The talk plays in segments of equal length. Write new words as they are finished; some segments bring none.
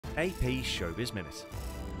AP Showbiz Minute.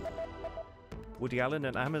 Woody Allen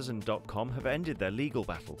and Amazon.com have ended their legal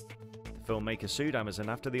battle. The filmmaker sued Amazon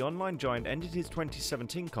after the online giant ended his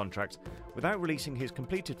 2017 contract without releasing his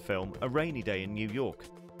completed film A Rainy Day in New York.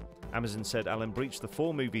 Amazon said Allen breached the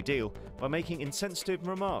 4-movie deal by making insensitive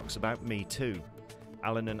remarks about Me Too.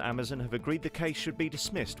 Allen and Amazon have agreed the case should be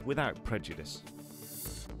dismissed without prejudice.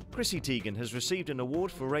 Chrissy Teigen has received an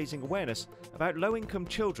award for raising awareness about low-income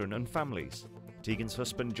children and families. Teigen's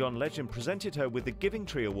husband John Legend presented her with the Giving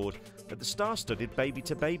Tree Award at the star-studded Baby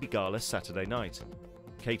to Baby Gala Saturday night.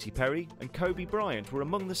 Katy Perry and Kobe Bryant were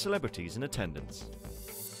among the celebrities in attendance.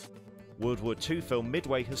 World War II film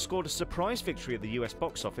Midway has scored a surprise victory at the US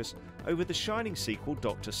box office over the Shining sequel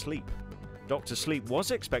Dr. Sleep. Dr. Sleep was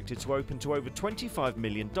expected to open to over $25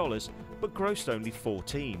 million, but grossed only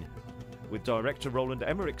 $14 million, with director Roland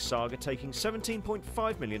Emmerich's Saga taking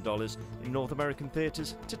 $17.5 million in North American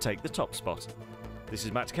theatres to take the top spot. This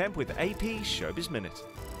is Matt Kemp with AP Showbiz Minute.